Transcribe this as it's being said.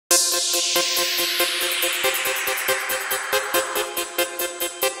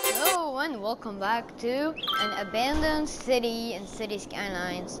Hello and welcome back to an abandoned city in City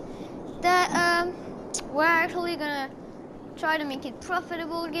Skylines that we're actually gonna try to make it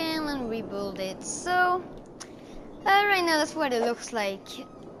profitable again and rebuild it. So right now that's what it looks like.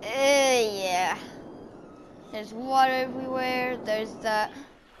 Yeah, there's water everywhere. There's that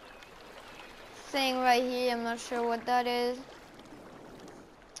thing right here. I'm not sure what that is.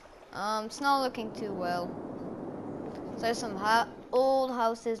 It's not looking too well. So there's some old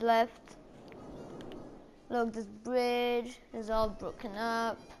houses left. Look, this bridge is all broken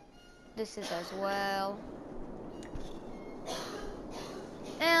up. This is as well.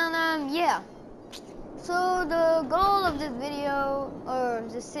 And yeah. So the goal of this video, or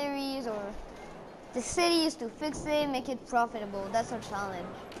the series, or the city is to fix it, make it profitable. That's our challenge.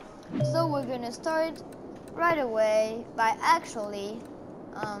 So we're gonna start right away by actually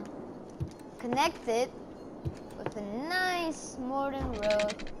connect it with a nice modern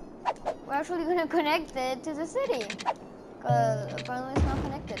road. We're actually gonna connect it to the city, because apparently it's not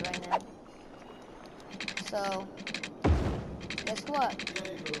connected right now. So guess what?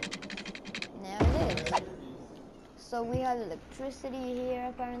 Now it is. So we have electricity here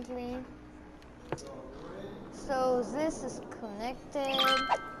apparently. So this is connected.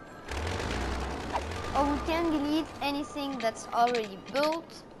 Oh, we can delete anything that's already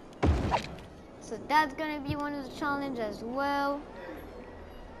built. So that's gonna be one of the challenges as well.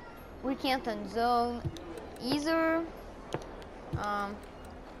 We can't unzone either.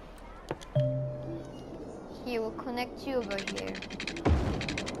 Here, we'll connect you over here.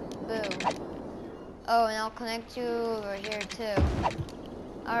 Boom. Oh, and I'll connect you over here too.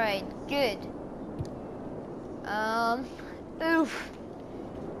 Alright, good. Oof.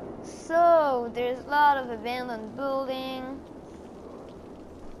 So, there's a lot of abandoned building.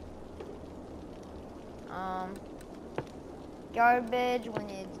 Garbage, we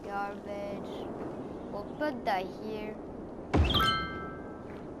need garbage. We'll put that here.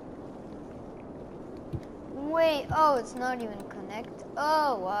 Wait, oh, it's not even connect.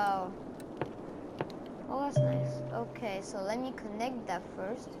 Oh, wow. Oh, that's nice. Okay, so let me connect that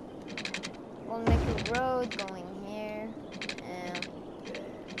first. We'll make a road going here. And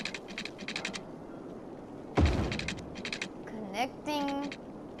connecting.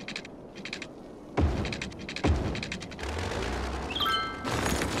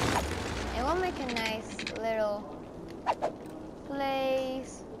 And we'll make a nice little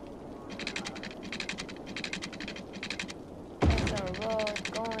place. There's our road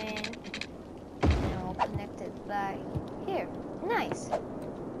going. And we'll connect it back here. Nice.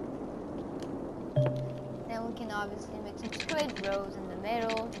 Then we can obviously make some straight roads in the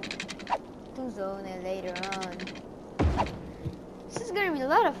middle to zone it later on. This is gonna be a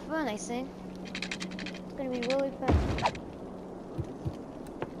lot of fun, I think. It's gonna be really fun.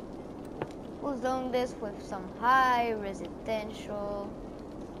 We'll zone this with some high residential.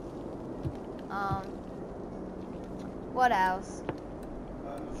 What else?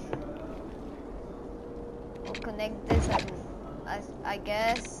 We'll connect this as I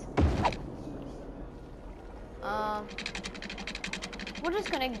guess. We'll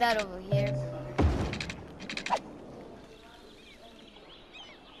just connect that over here.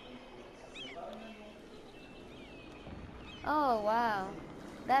 Oh wow,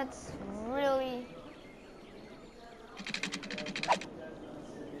 that's really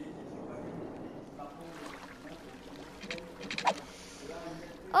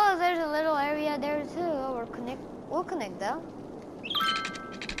oh, there's a little area there too. Oh, we'll connect that.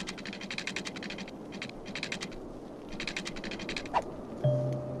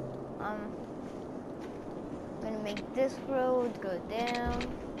 I'm gonna make this road go down.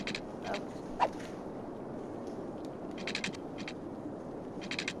 Oh.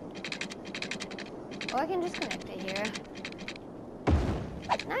 Oh, I can just connect it here.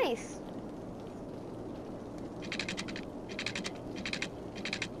 Nice.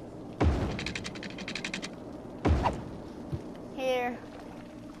 Here.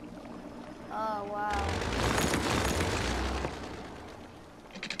 Oh, wow.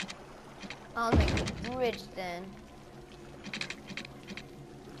 I'll make a bridge then.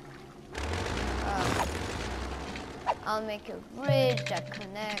 I'll make a bridge that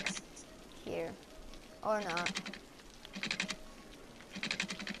connects here. Or not.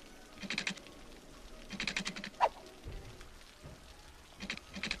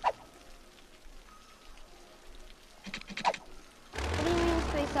 What do you mean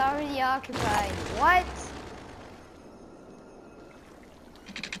space already occupied? What?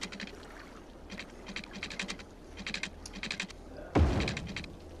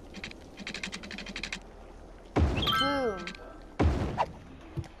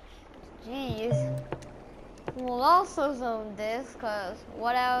 also zone this, cause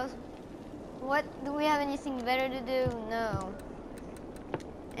what else? What, do we have anything better to do? No.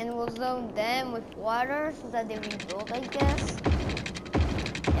 And we'll zone them with water so that they rebuild, I guess.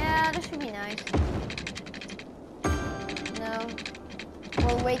 Yeah, that should be nice. No.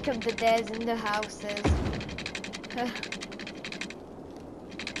 We'll wake up the dead in the houses.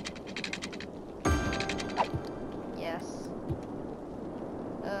 Yes.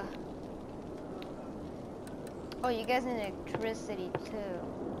 Oh, you guys need electricity too.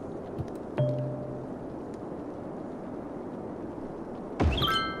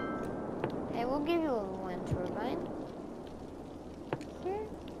 Hey, we'll give you a wind turbine. Here.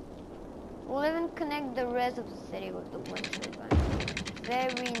 We'll even connect the rest of the city with the wind turbine.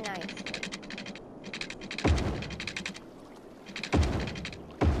 Very nicely.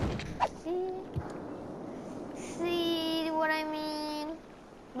 See what I mean?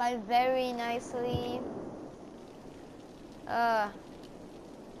 By very nicely.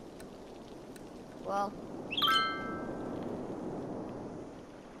 Well,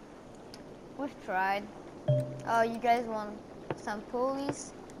 we've tried. Oh, you guys want some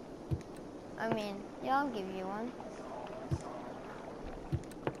pulleys? I mean, yeah, I'll give you one.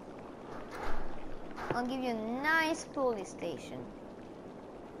 I'll give you a nice pulley station.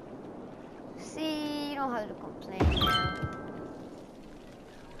 See, you don't have to complain now.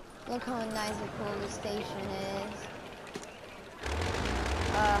 Look how nice the pulley station is.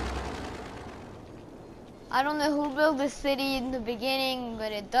 I don't know who built the city in the beginning,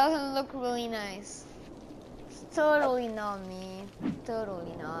 but it doesn't look really nice. It's totally not me.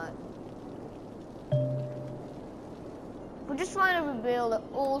 Totally not. We're just trying to rebuild an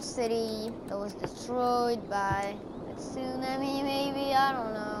old city that was destroyed by a tsunami, maybe? I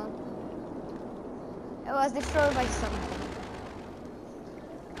don't know. It was destroyed by something.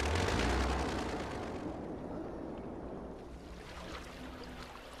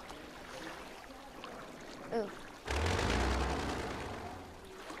 Oof.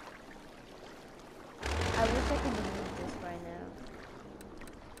 I wish I could delete this right now.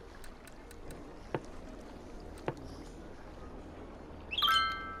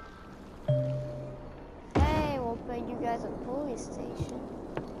 Hey, we'll pay you guys a police station.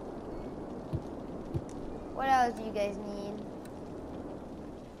 What else do you guys need?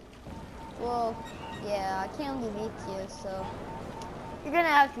 Well, yeah, I can't delete you, so you're gonna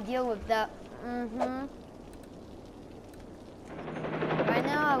have to deal with that. Right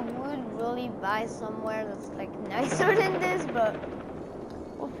now, I would really buy somewhere that's like nicer than this, but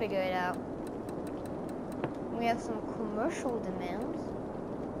we'll figure it out. We have some commercial demands.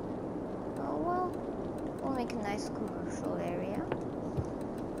 Oh well, we'll make a nice commercial area.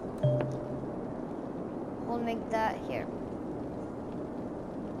 We'll make that here.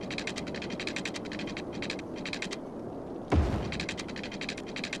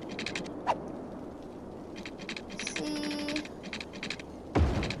 See?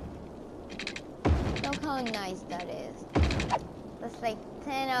 Look how nice that is. That's like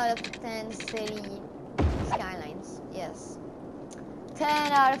 10 out of 10 city skylines. Yes.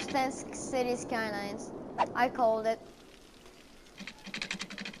 10 out of 10 city skylines. I called it.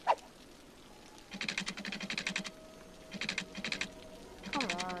 Come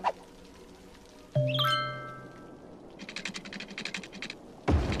on.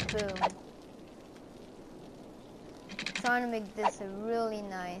 Boom. Trying to make this really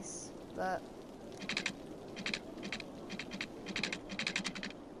nice, but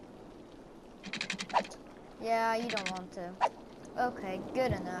yeah, you don't want to. Okay,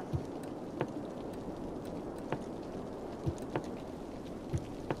 good enough.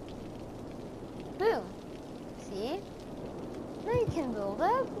 Boom. See? Now you can build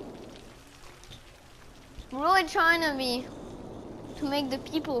up. I'm really trying to make the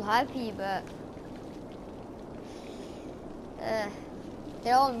people happy, but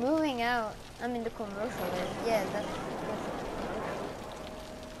they're all moving out. I mean, the commercial is. Yeah, that's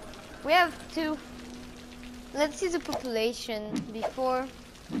we have two. Let's see the population before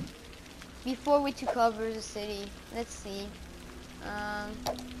we took over the city. Let's see.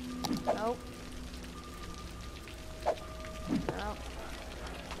 Nope. Nope.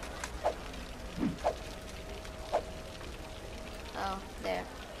 Oh, there.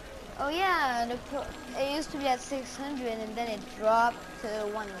 Oh yeah, it used to be at 600 and then it dropped to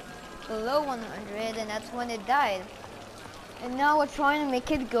below 100 and that's when it died. And now we're trying to make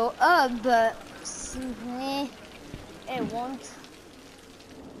it go up, but it won't.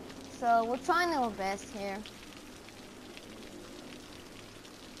 So we're trying our best here.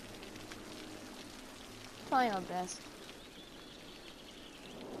 Trying our best.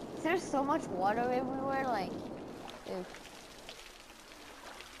 There's so much water everywhere, like Oof.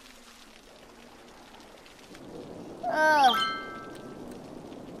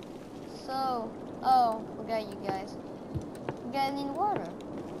 Oh, forgot you guys. You guys need water.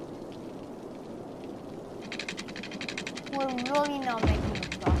 We're really not making a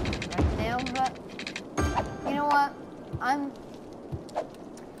profit right now, but you know what? I'm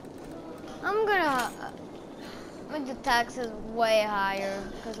gonna make the taxes way higher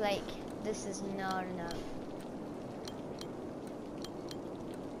because like this is not enough.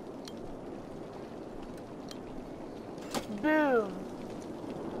 Boom.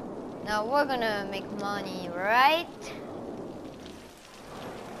 Now we're gonna make money, right?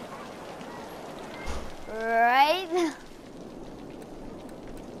 Right?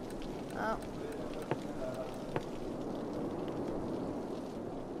 Oh.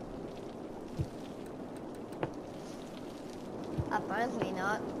 Apparently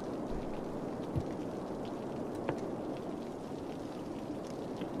not.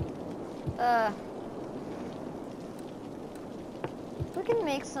 We can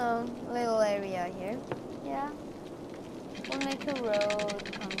make some little area here. Yeah. We'll make a road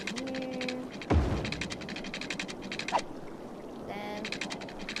come here. Then,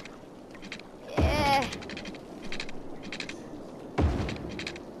 yeah.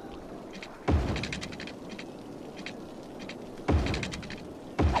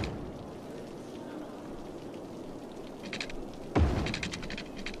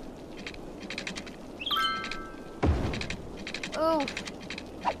 Oh.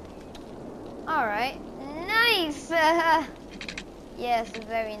 Alright. Nice! Yes,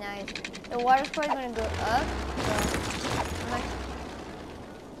 very nice. The water's probably gonna go up.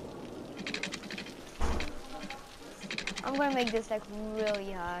 I'm gonna make this like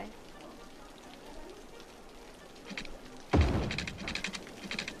really high.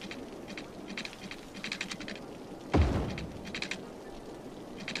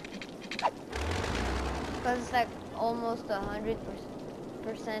 Because it's like almost 100%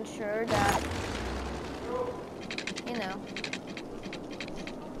 sure that,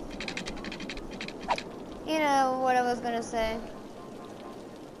 you know what I was gonna say.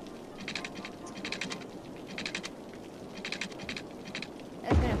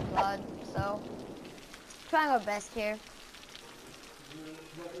 It's gonna flood, so trying our best here.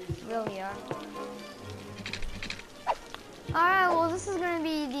 Really are. Alright, well this is gonna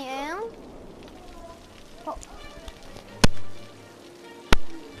be the end.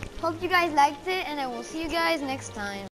 Hope you guys liked it, and I will see you guys next time.